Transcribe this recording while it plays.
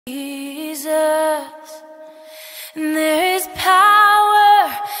Jesus, and there is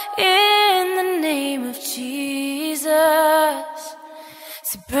power in the name of Jesus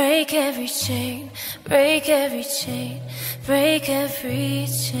to break every chain, break every chain, break every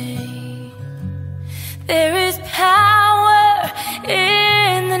chain. There is power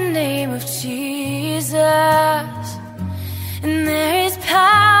in the name of Jesus, and there is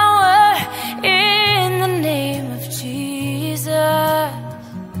power in the name of Jesus,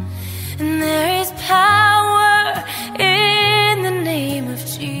 and there is power in the name of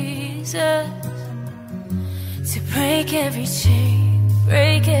Jesus to break every chain,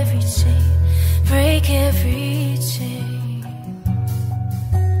 break every chain, break every chain.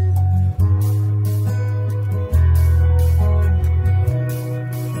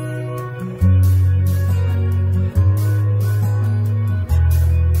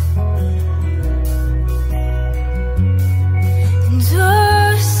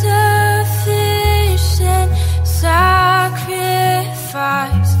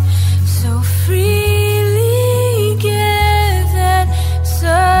 Sacrifice so freely given,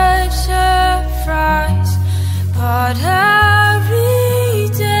 such a price, but our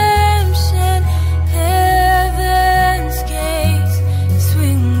redemption, heaven's gates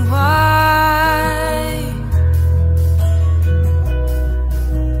swing wide,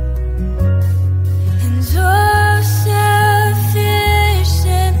 and your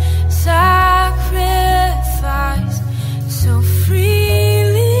sufficient sacrifice so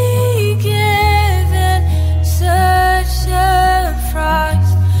freely given, such a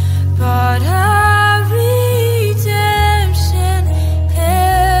price, but our redemption,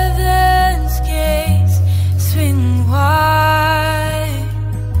 heaven's gates swing wide.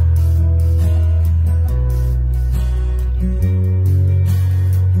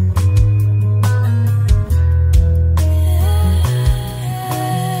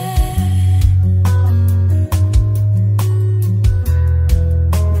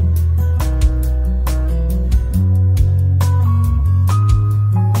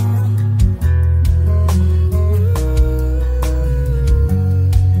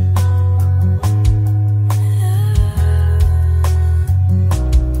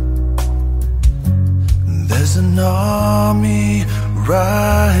 There's an army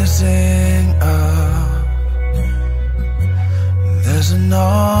rising up. There's an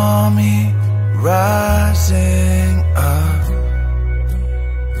army rising up.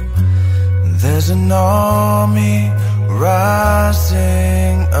 There's an army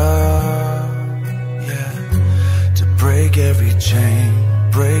rising up. Yeah, to break every chain,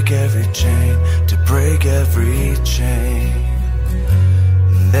 break every chain, to break every chain.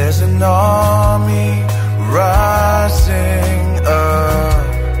 There's an army rising up.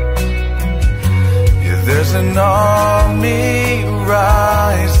 Yeah, there's an army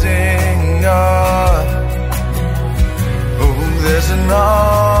rising up. Oh, there's an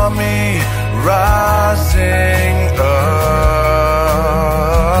army rising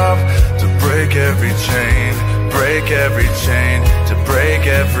up to break every chain, break every chain, to break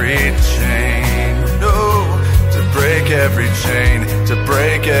every chain. No, to break every chain, to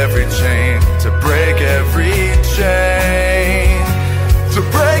break every chain, to break every chain, to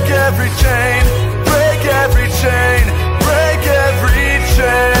break every chain, break every chain, break every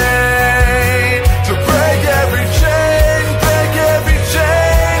chain, to break every chain, break every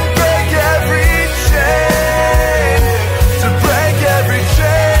chain, break every chain, to break every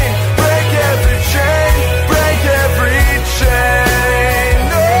chain, break every chain, break every chain,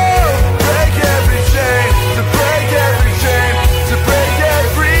 no, break every chain, to break every chain, to break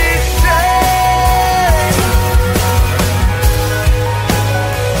every chain.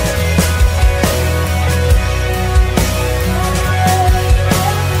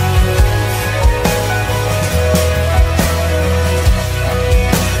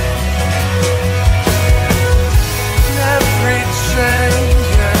 Every chain,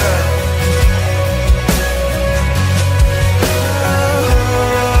 yeah.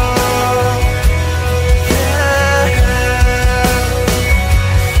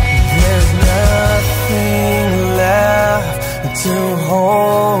 There's nothing left to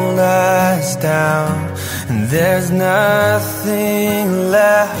hold us down, and there's nothing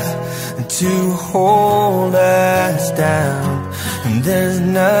left to hold us down, and there's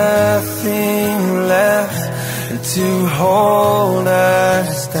nothing left to hold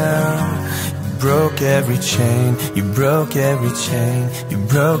us down. You broke every chain, you broke every chain, you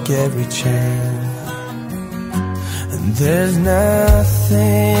broke every chain, and there's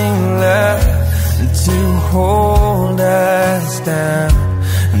nothing left to hold us down,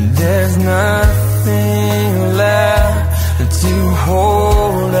 and there's nothing left to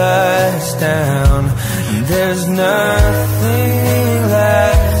hold us down. There's nothing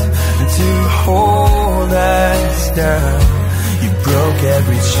left to hold us down. You broke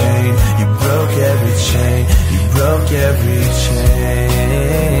every chain, you broke every chain, you broke every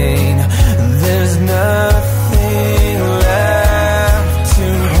chain. There's nothing left to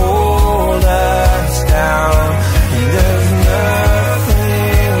hold us down. There's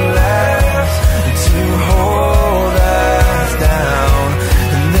nothing left to hold us down.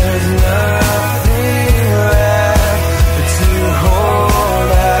 There's nothing left to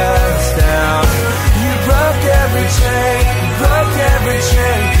hold us down. You broke every chain, you broke every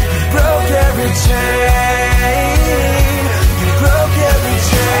chain, you broke every chain. You broke every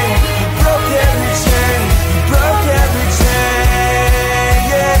chain, you broke every chain, you broke every chain,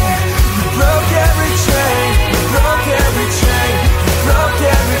 yeah. You broke every chain, you broke every chain, you broke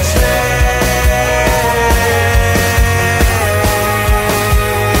every chain.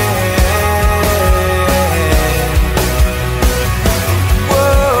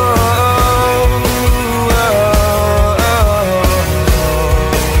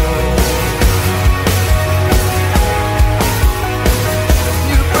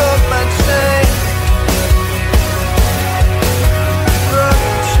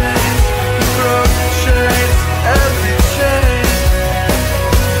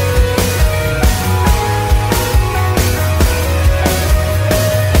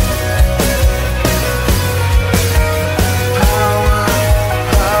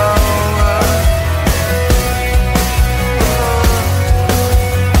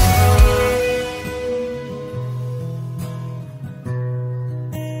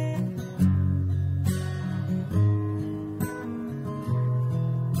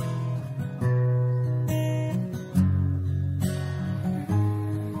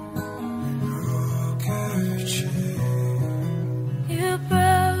 You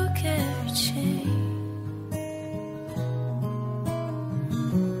broke every chain.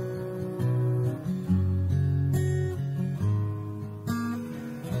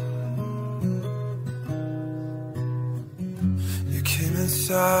 You came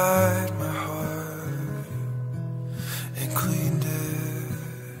inside my heart and cleaned it.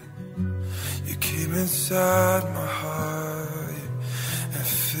 You came inside my heart and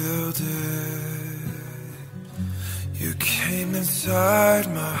filled it. You came inside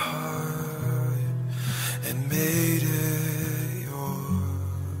my heart and made it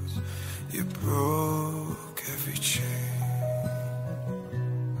yours. You broke every chain.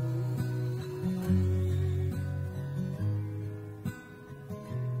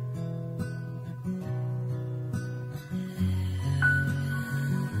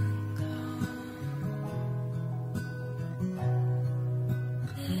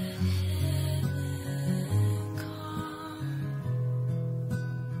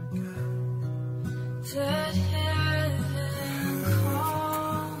 Let heaven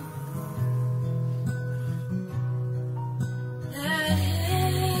come. Let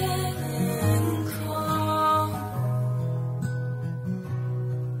heaven come.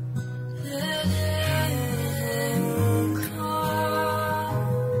 Let heaven come.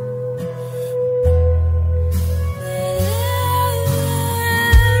 Let heaven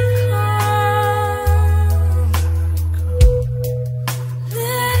come.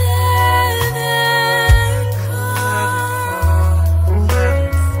 Let heaven come.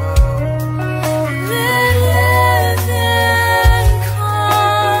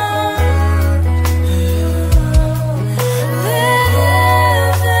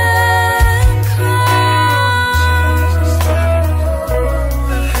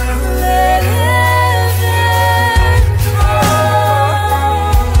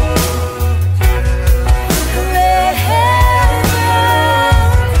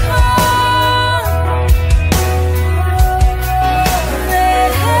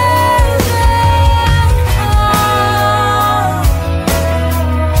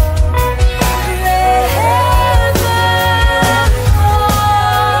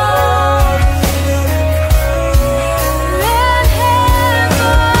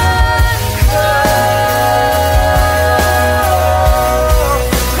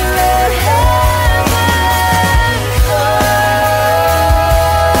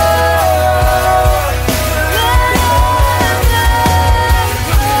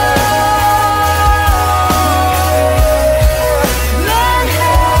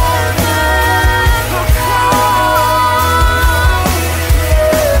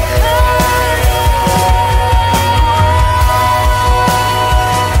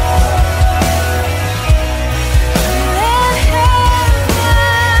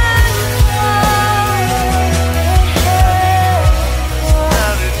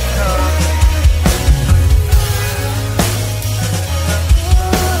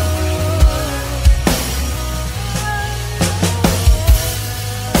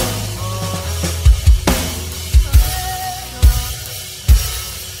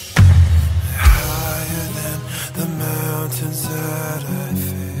 mountains that I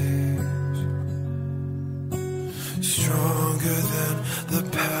face, stronger than the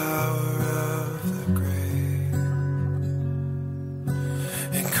power of the grave,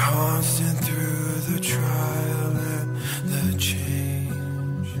 and constant through the trial and the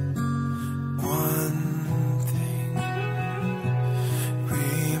change. One thing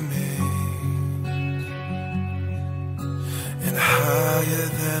remains, and higher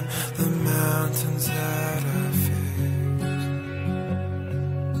than the mountains that I face,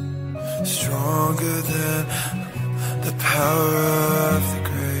 stronger than the power of the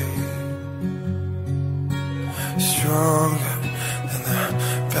grave, stronger than the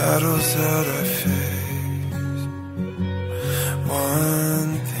battles that I face.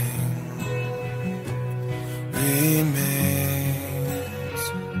 One thing remains,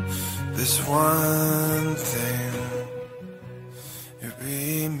 this one thing, it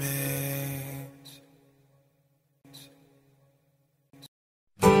remains.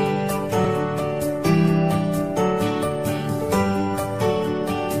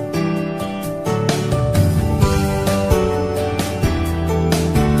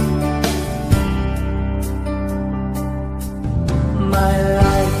 My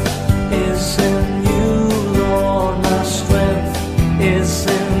life is in you, Lord. My strength is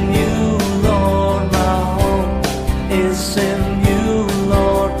in you, Lord. My hope is in you,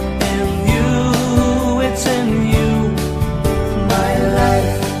 Lord. In you, it's in you. My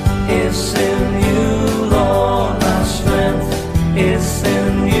life is in you, Lord. My strength is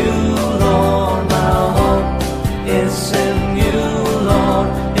in you, Lord. My hope is in you, Lord.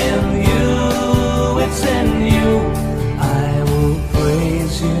 In you, it's in you. I will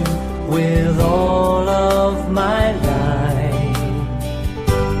praise you with all of my life.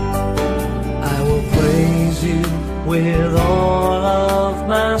 I will praise you with all of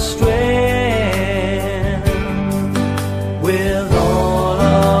my strength, with all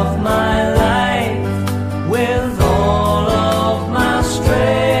of my life, with all of my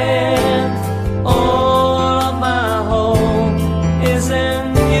strength. All of my hope is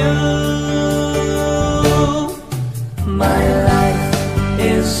in you. My life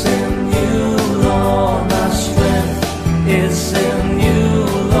is in you, Lord. My strength is in you,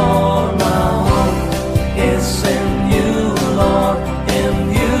 Lord. My hope is in you, Lord. In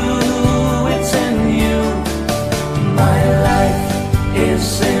you, it's in you. My life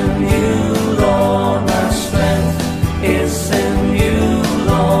is in you, Lord. My strength is in you,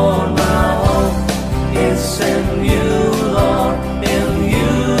 Lord. My hope is in you, Lord. In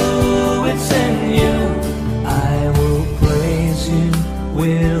you, it's in you. I will praise you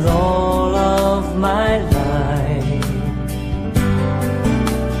with all of my life.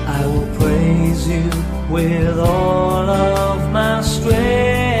 I will praise you with all of my strength,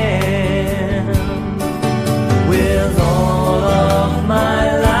 with all of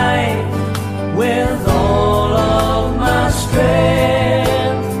my life, with all of my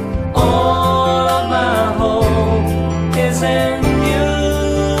strength. All of my hope is in you.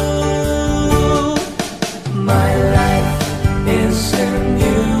 My life is in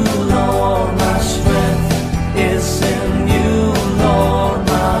you, Lord. My strength is in you, Lord.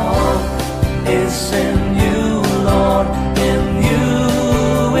 My hope is in you, Lord. In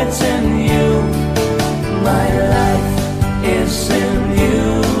you, it's in you. My life is in you,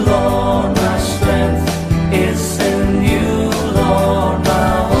 Lord. My strength is in you, Lord.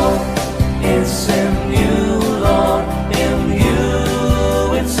 My hope is in you, Lord. In you,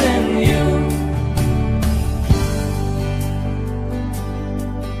 it's in you.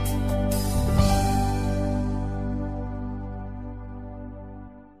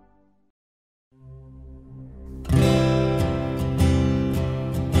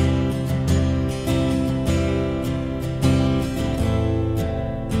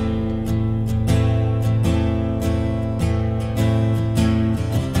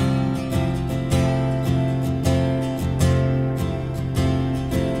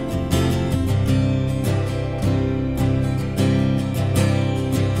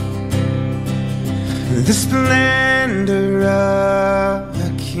 The splendor of the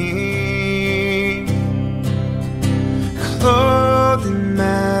King, clothed in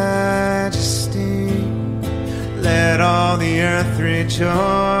majesty. Let all the earth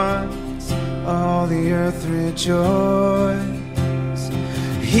rejoice, all the earth rejoice.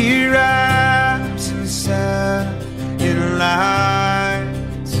 He wraps himself in light,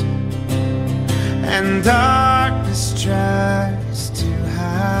 and darkness tries to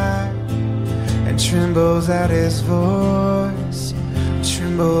hide, and trembles at his voice,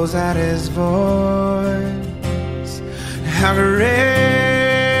 trembles at his voice. How great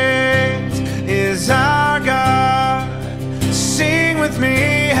is our God,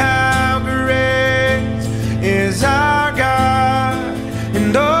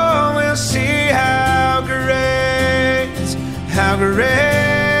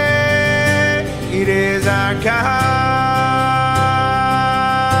 is our God.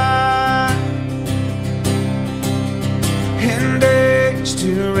 In age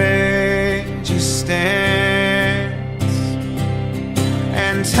to age He stands,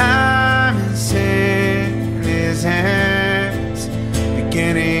 and time is in His hands,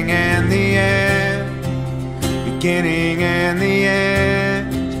 beginning and the end, beginning and the end.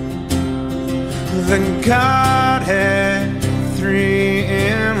 The Godhead, three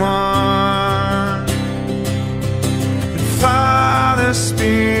in one, Father,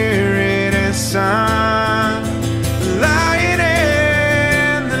 Spirit, and Son, Lion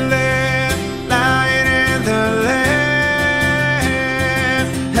and the Lamb, Lion and the Lamb.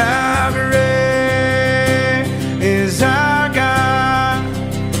 How great is our God?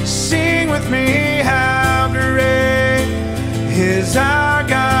 Sing with me, how great is our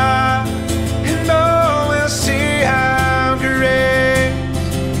God? And oh, we'll see how great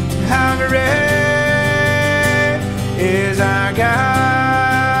is our God.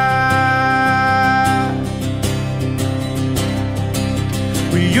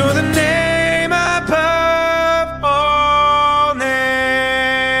 You're the name above all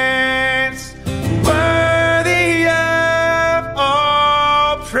names, worthy of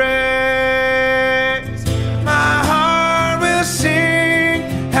all praise. My heart will sing,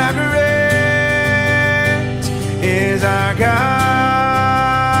 how great is our God.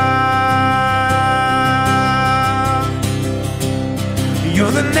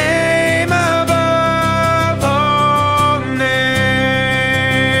 You're the name above all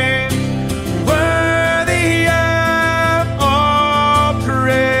names, worthy of all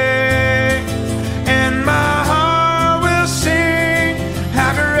praise. And my heart will sing,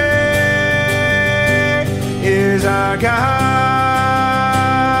 how great is our God.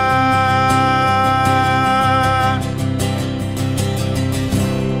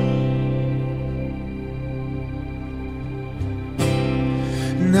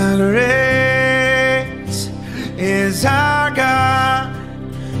 How great is our God?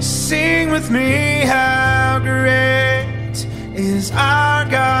 Sing with me, how great is our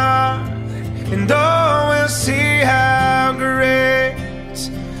God? And oh, we'll see how great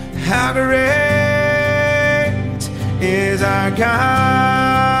is our God.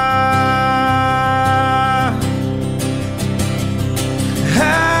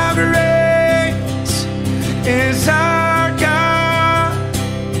 How great is our God?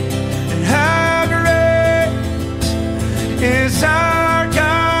 And how great is our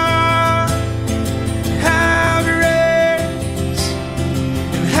God? How great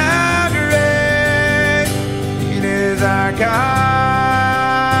and how great is our God?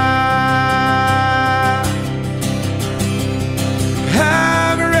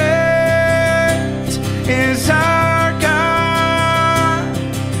 How great is our God?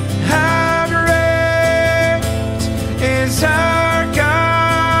 How great is our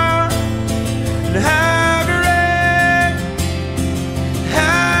God? And how great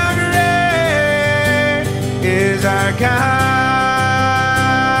is our God?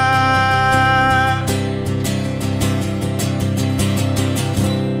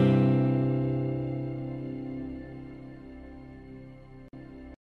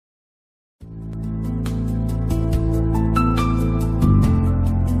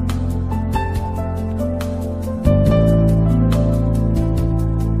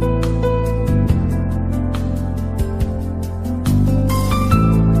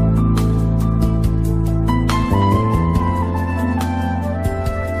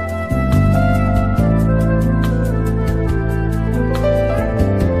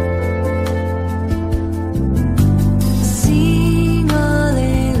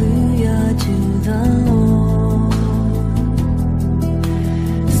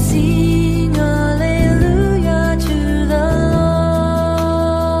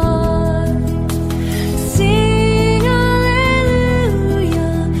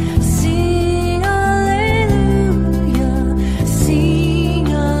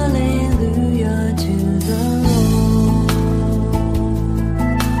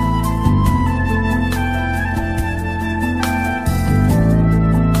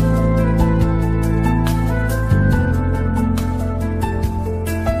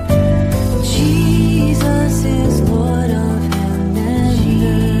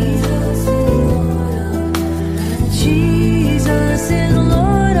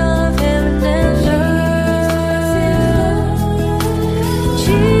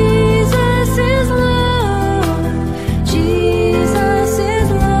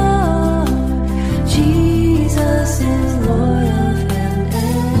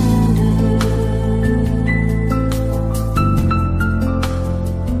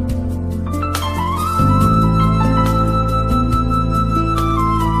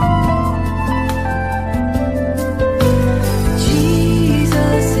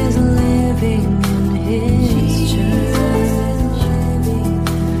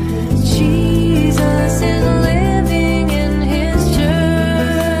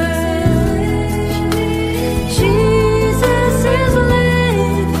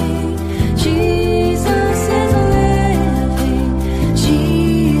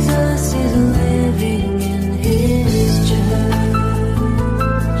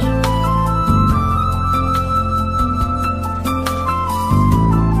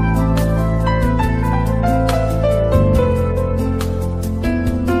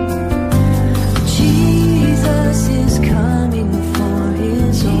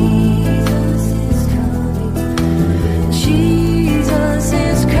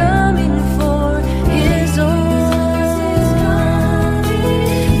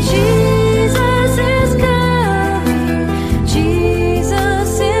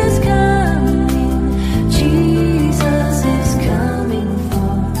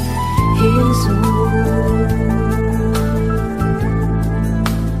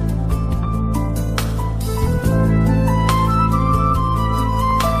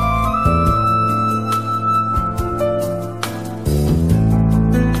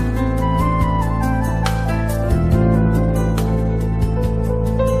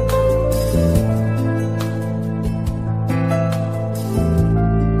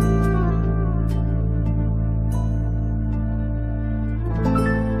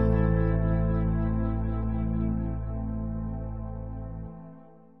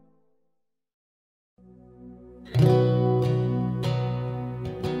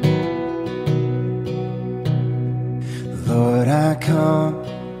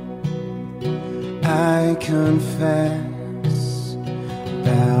 confess,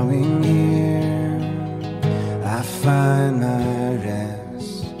 bowing here, I find my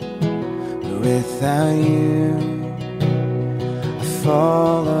rest. Without you, I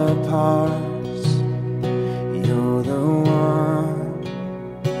fall apart. You're the one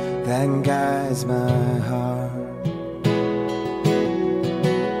that guides my heart.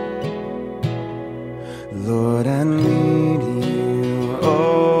 Lord, I need you.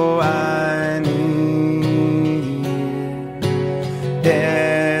 Oh, I need you.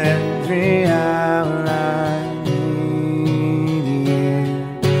 Every hour I need you.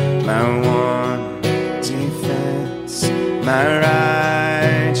 My one defense, my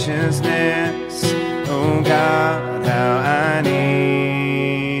righteousness. Oh God, how I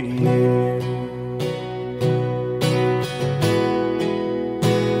need you.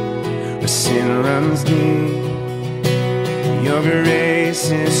 Where sin runs deep, your grace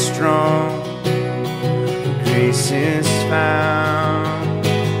is strong. Where grace is found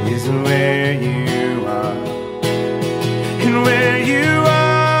is where you are. And where you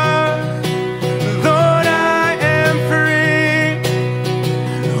are, Lord, I am free.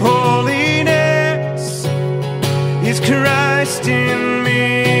 Holiness is Christ in me.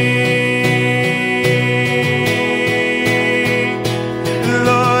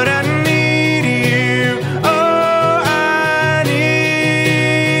 Lord, I need you. Oh, I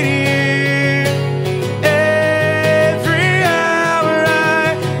need you. Every hour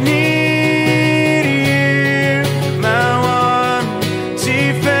I need you. My one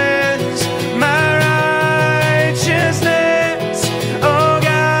defense, my righteousness. Oh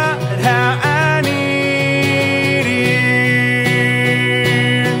God, how I need you.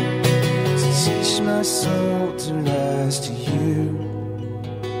 So teach my soul to rise to you.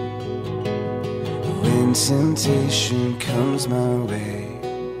 When temptation comes my way,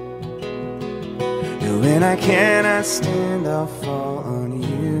 and when I cannot stand, I'll fall on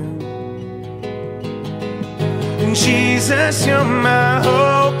you. And Jesus, you're my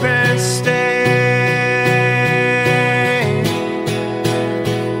hope and stay.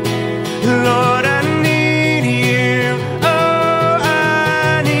 Lord, I need you. Oh,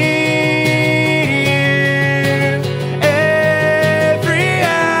 I need you. Every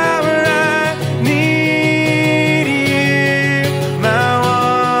hour I need you. My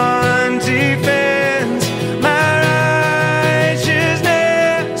one defense, my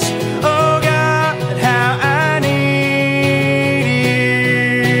righteousness. Oh God, how I need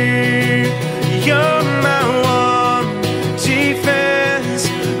you. You're my one defense,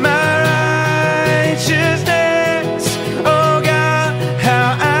 my righteousness. Oh God,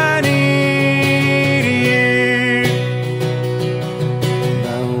 how I need you.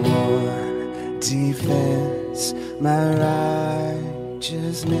 My one defense, my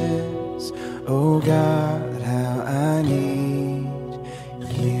righteousness. Oh God, how I need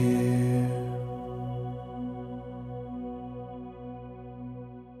you.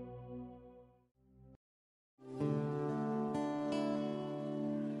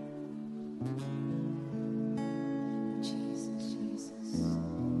 Jesus, Jesus.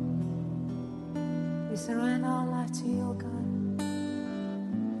 We surrender our life to you, God.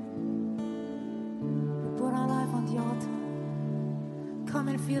 We put our life on the altar. Come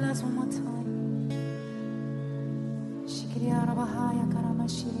and feel us one more time. Shikiriarabahaya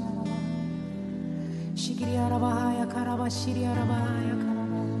karamashiriaraba. Shikiriarabahaya karabashiriarabahaya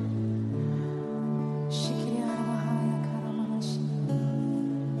karaba. Shikiriarabahaya karamashi.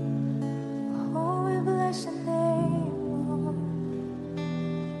 Oh, we bless your name, Lord.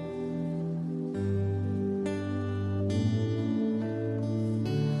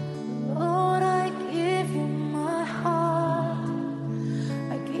 Lord, I give you my heart.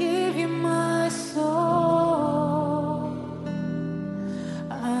 I give you my soul.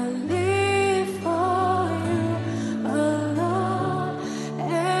 I live for you alone.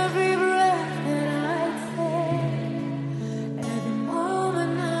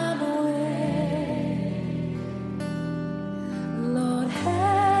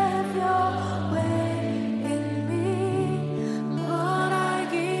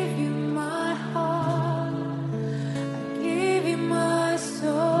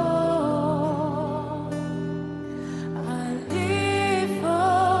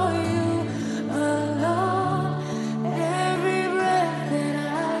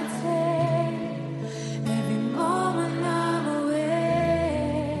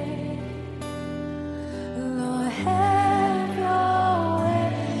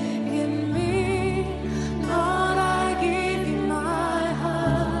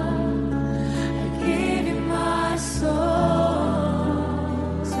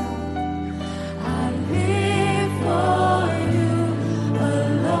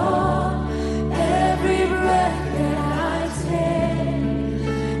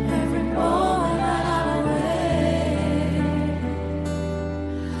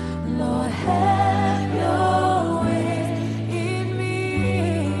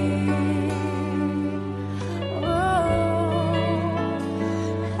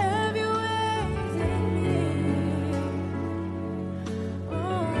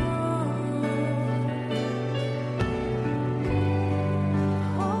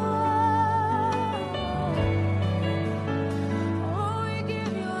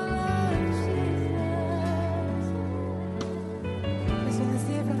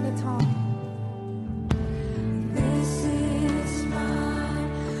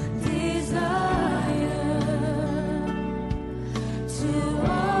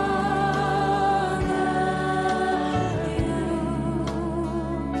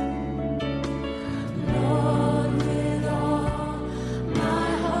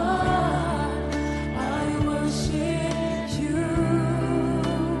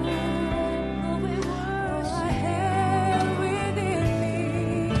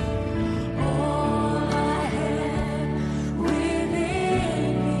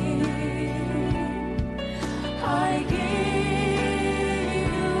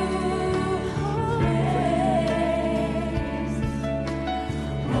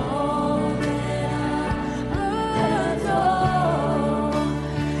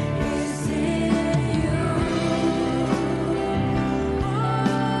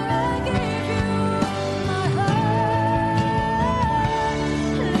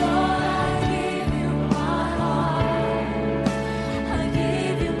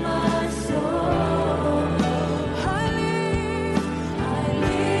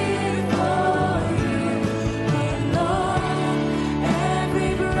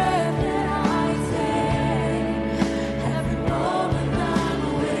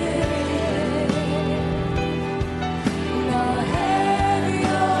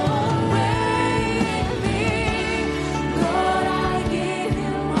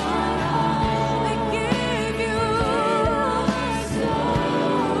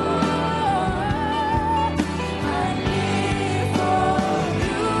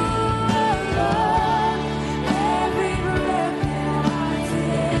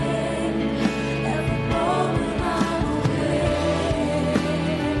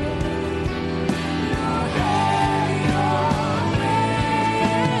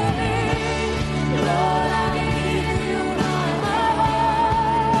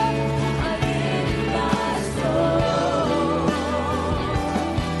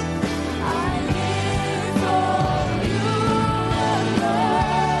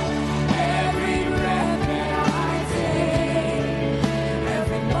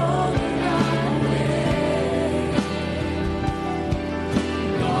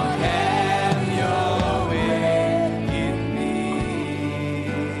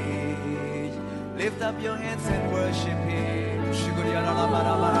 your hands and worship Him.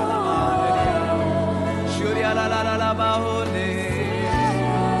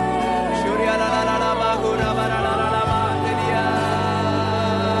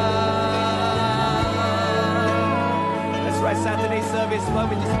 That's right, Saturday service, why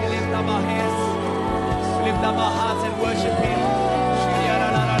we just lift up our hands, lift up our hearts and worship Him.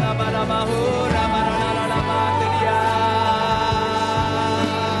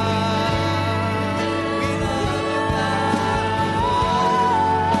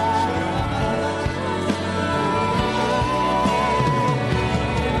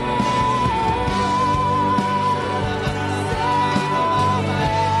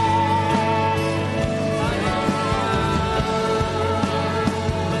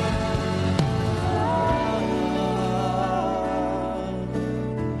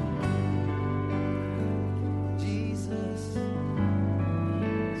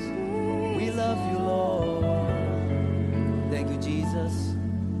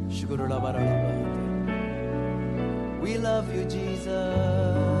 We love you, Jesus.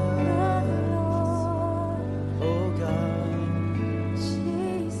 Oh God.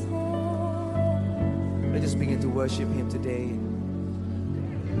 Let's just begin to worship Him today.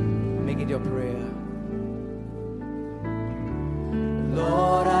 Make it your prayer.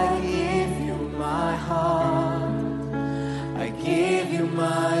 Lord, I give you my heart. I give you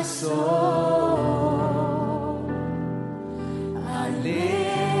my soul. I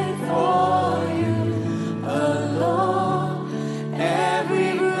live for you alone.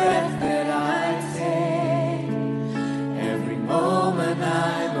 Every breath that I take, every moment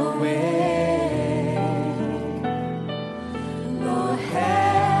I'm awake. Lord,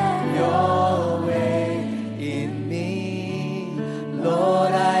 have your way in me.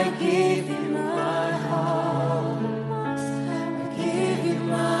 Lord, I give you my heart. I give you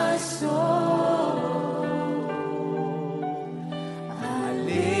my soul. I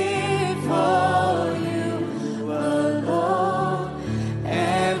live for you alone.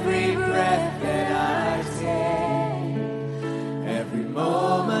 Every breath that I take, every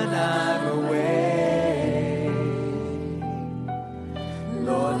moment I'm awake.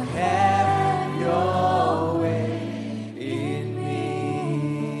 Lord, have your way in me.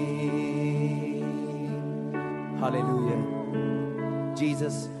 Hallelujah.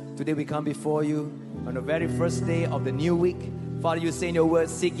 Jesus, today we come before you on the very first day of the new week. Father, you say in your word,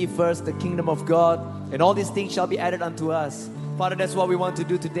 seek ye first the kingdom of God, and all these things shall be added unto us. Father, that's what we want to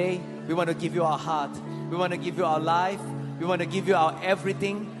do today. We want to give you our heart. We want to give you our life. We want to give you our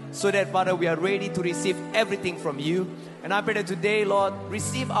everything, so that, Father, we are ready to receive everything from you. And I pray that today, Lord,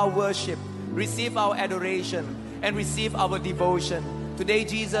 receive our worship, receive our adoration, and receive our devotion. Today,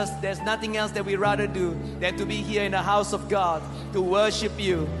 Jesus, there's nothing else that we rather do than to be here in the house of God, to worship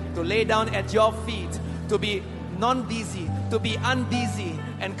you, to lay down at your feet, to be non-busy, to be unbusy,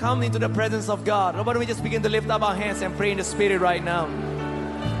 and come into the presence of God. Why don't we just begin to lift up our hands and pray in the Spirit right now?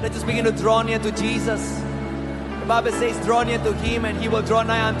 Let's just begin to draw near to Jesus. The Bible says, draw near to Him and He will draw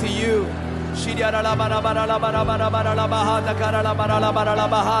nigh unto you. That's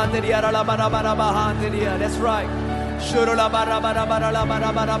right.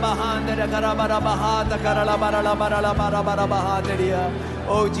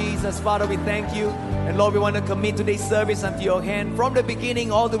 Oh Jesus, Father, we thank you. And Lord, we want to commit today's service unto your hand, from the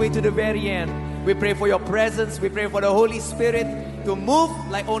beginning all the way to the very end. We pray for your presence. We pray for the Holy Spirit to move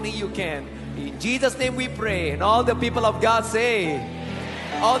like only you can. In Jesus' name we pray. And all the people of God say,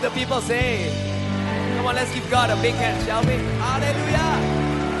 all the people say, come on, let's give God a big hand, shall we? Hallelujah.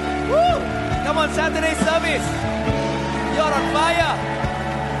 Woo! Come on, Saturday service. You're on fire.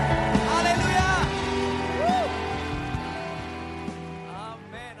 Hallelujah. Woo!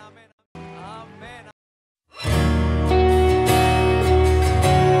 Amen, amen, amen.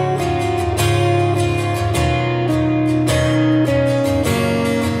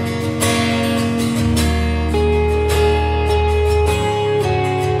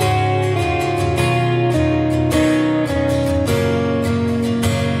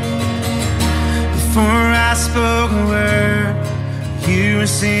 Before I spoke a word, you were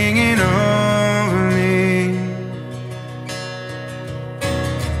singing over me.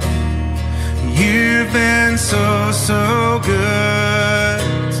 You've been so, so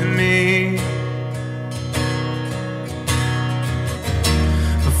good to me.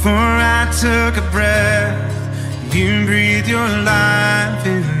 Before I took a breath, you breathed your life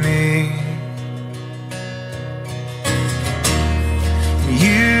in me.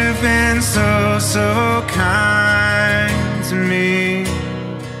 You've been so, so kind to me.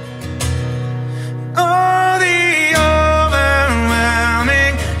 Oh, the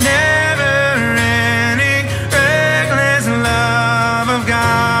overwhelming, never-ending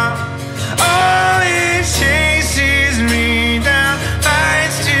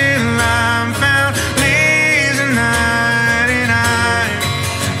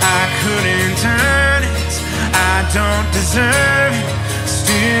deserve it,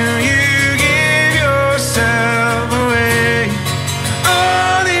 still you give yourself away.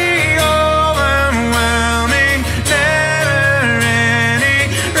 Oh, the overwhelming, never-ending,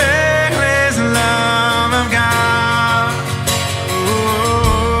 reckless love of God.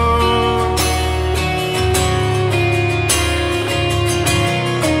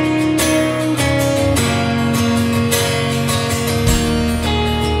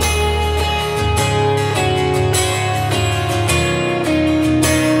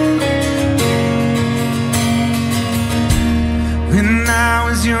 When I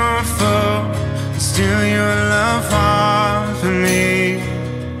was your foe, still your love fought for me.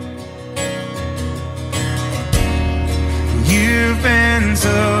 You've been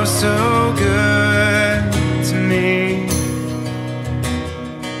so, so good to me.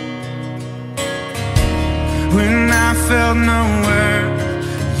 When I felt no worth,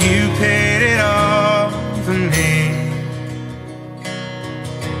 you paid it all for me.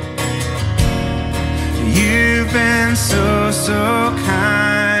 You've been so, so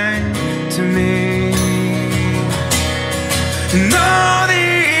kind to me. And all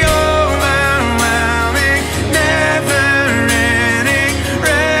the overwhelming, never-ending,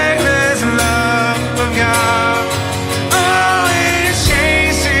 reckless love of God. Oh, it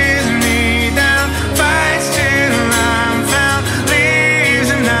chases me down, fights till I'm found, leaves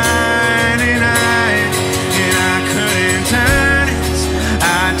at 99. And I couldn't turn it,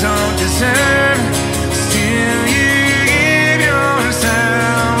 I don't deserve it, still you give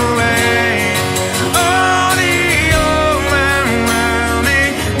yourself away. Oh, the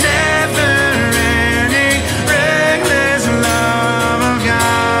overwhelming, never-ending, reckless love of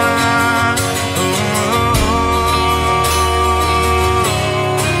God.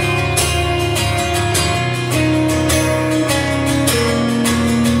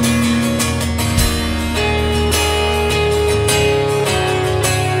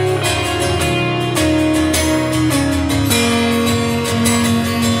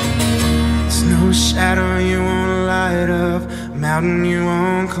 There's no shadow you won't light up, mountain you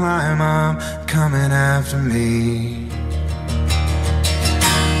won't climb up, coming after me.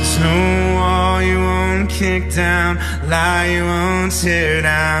 There's no wall you won't kick down, lie you won't tear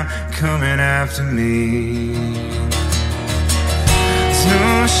down, coming after me. There's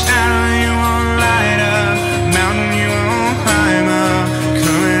no shadow you won't light up, mountain you won't climb up,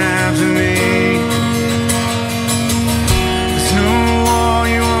 coming after me. There's no wall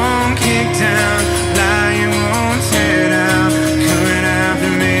you won't kick down, lie you won't tear down, coming after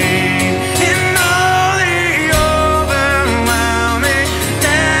me. And all the overwhelming,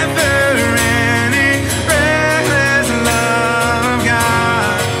 never-ending, reckless love of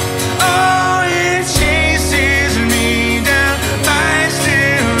God. Oh, it chases me down, fights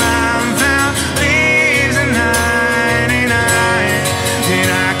till I'm found, leaves at 99. And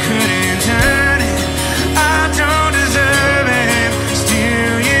I couldn't turn it, I don't deserve it,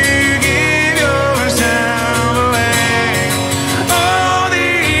 still you give yourself away. Oh, the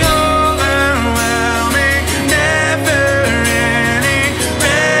overwhelming, never-ending,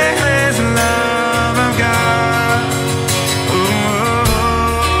 reckless love of God.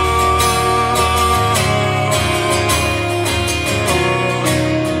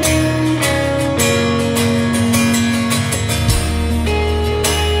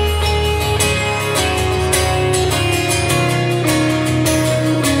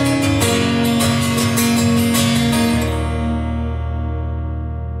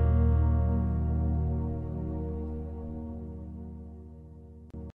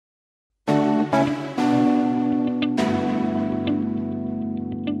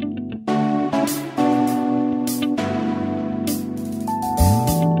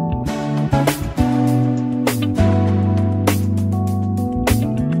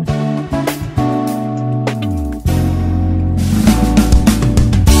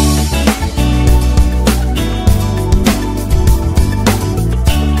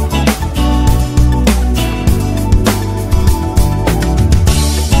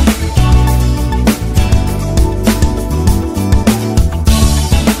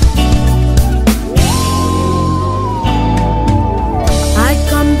 I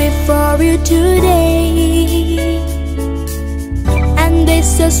come before you today, and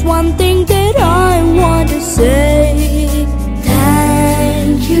this is one thing that I want to say.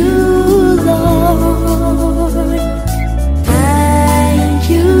 Thank you, Lord. Thank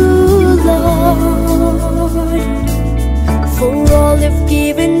you, Lord, for all you've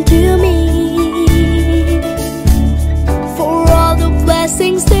given to me, for all the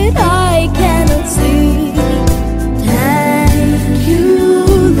blessings that I cannot see. Thank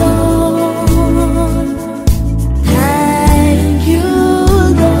you, Lord. Thank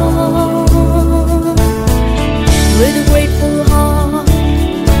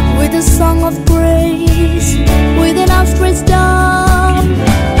wisdom.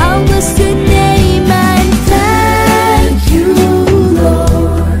 I'll bless your name and thank you,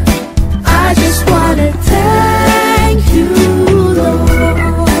 Lord. I just wanna thank you,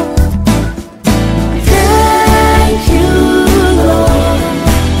 Lord. Thank you, Lord.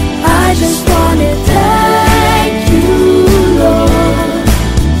 I just wanna thank you, Lord.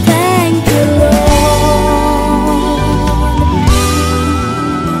 Thank you, Lord.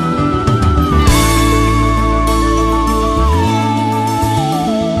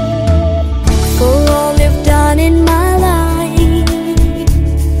 For all you've done in my life,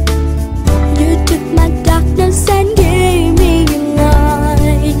 you took my darkness and gave me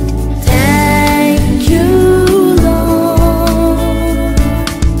light. Thank you, Lord.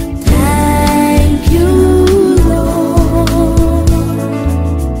 Thank you, Lord.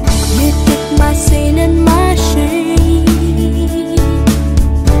 You took my sin and my shame.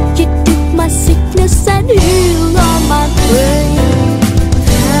 You took my sickness and healed all my pain.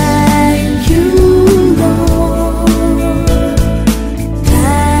 Thank you, Lord.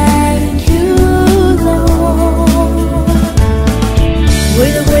 Thank you, Lord.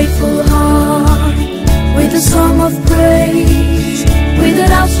 With a grateful heart, with a song of praise, with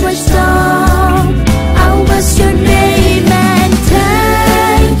an outstretched arm, I'll bless your name and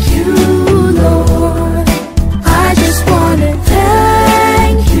thank you, Lord. I just wanna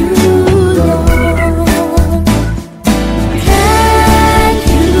thank you, Lord. Thank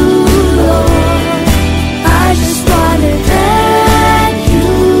you, Lord. I just wanna thank you,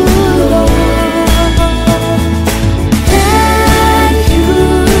 Lord. Thank you,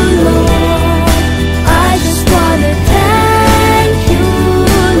 Lord. I just wanna thank you,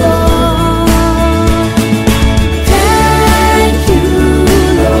 Lord. Thank you,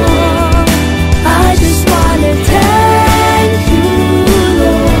 Lord. I just wanna thank you,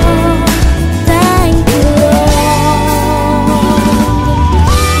 Lord. Thank you, Lord.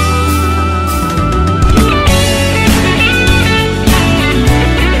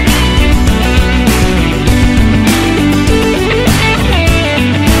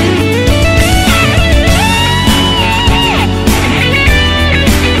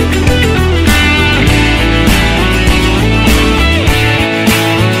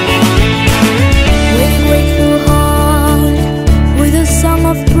 With a grateful heart, with a song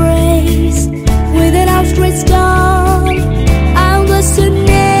of praise, with an outstretched arm, I'll bless your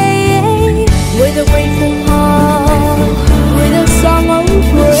name. With a grateful heart, with a song of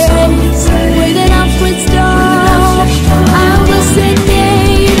praise, with an outstretched arm, I'll bless your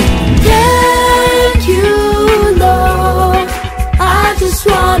name. Thank you, Lord. I just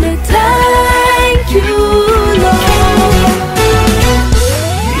wanna thank you, Lord.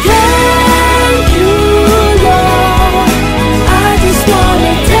 Thank you, Lord. I just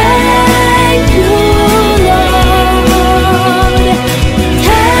wanna thank you, Lord.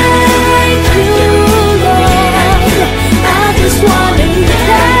 Thank you, Lord. I just wanna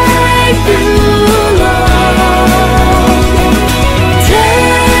thank you, Lord.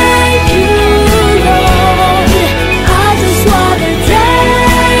 Thank you, Lord. I just wanna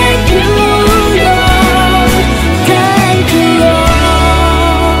thank you, Lord. Thank you, Lord.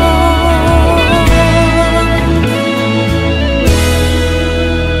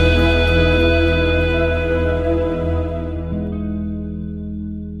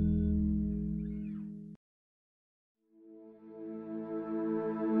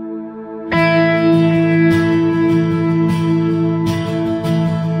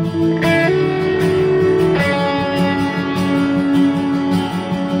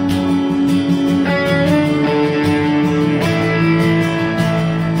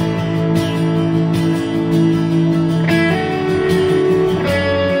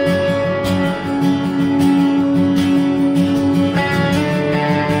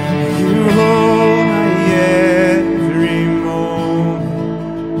 You hold my every moment,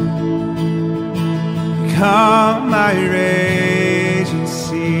 calm my raging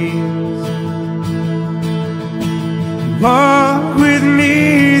seas. Walk with me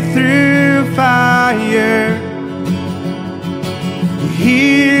through fire, you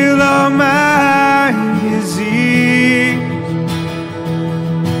heal all my disease.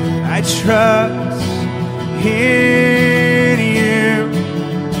 I trust in you.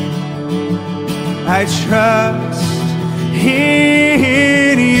 I trust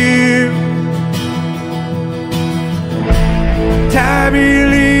in you. I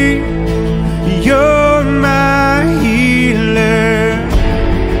believe you're my healer.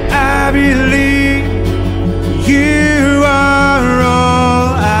 I believe you are all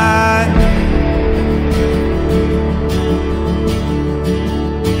I need.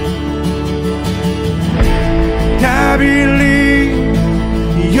 I believe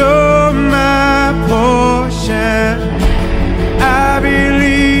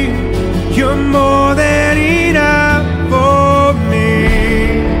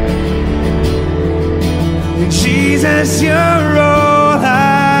Jesus, you're all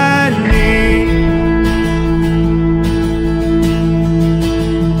I need.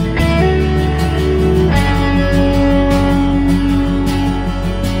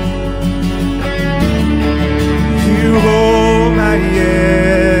 You hold my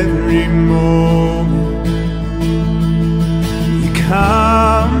every moment. You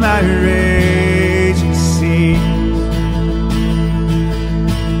calm my raging seas.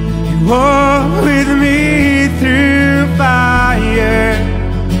 You walk with me through fire.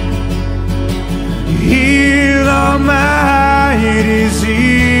 You heal all my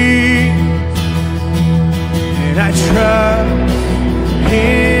disease. And I trust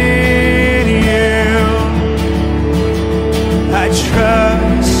in you. I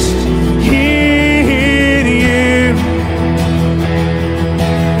trust in you.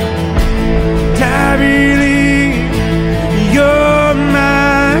 And I believe you're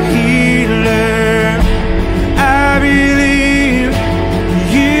my healer. I believe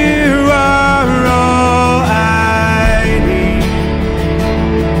you are all I need.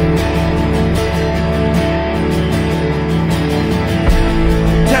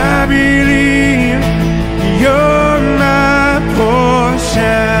 And I believe you're my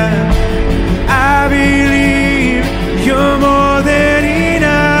portion. I believe you're more than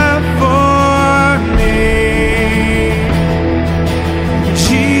enough for me.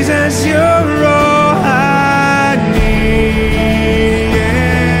 Jesus, you're all I need.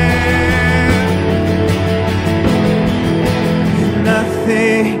 Yeah.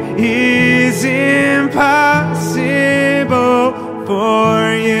 Nothing is impossible for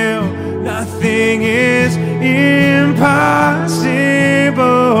you. Nothing is impossible.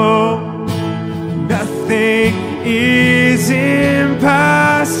 Nothing is impossible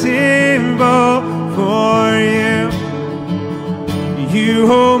for you. You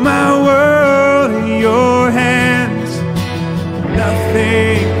hold my world in your hands.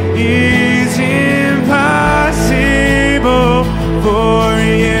 Nothing is impossible for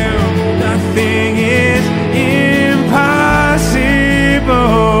you. Nothing is impossible.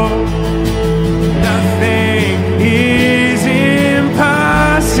 Nothing is impossible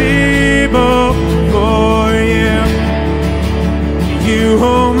for you. You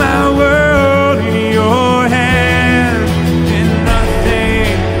hold my world in your hand, and nothing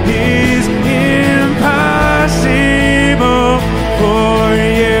is impossible for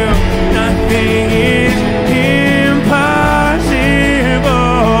you. Nothing is impossible.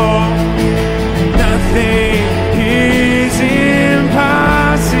 Nothing is impossible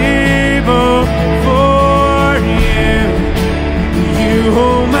for you. You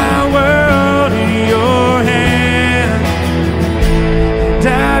hold my world in your hand. And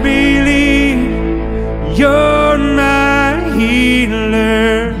I believe you're my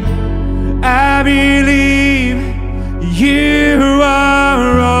healer. I believe you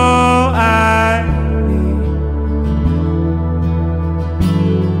are all I need.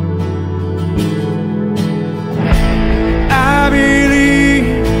 I believe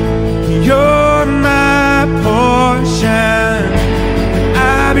you're my portion.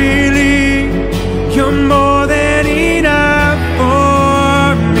 I believe you're more than enough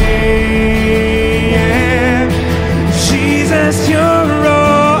for me. Yeah. Jesus, you're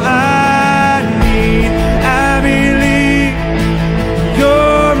all I need. I believe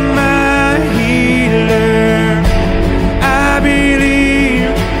you're my healer. I believe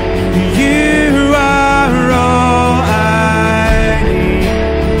you are all I need.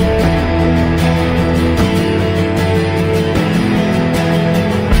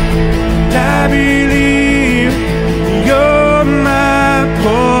 I believe you're my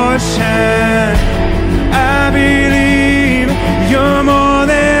portion.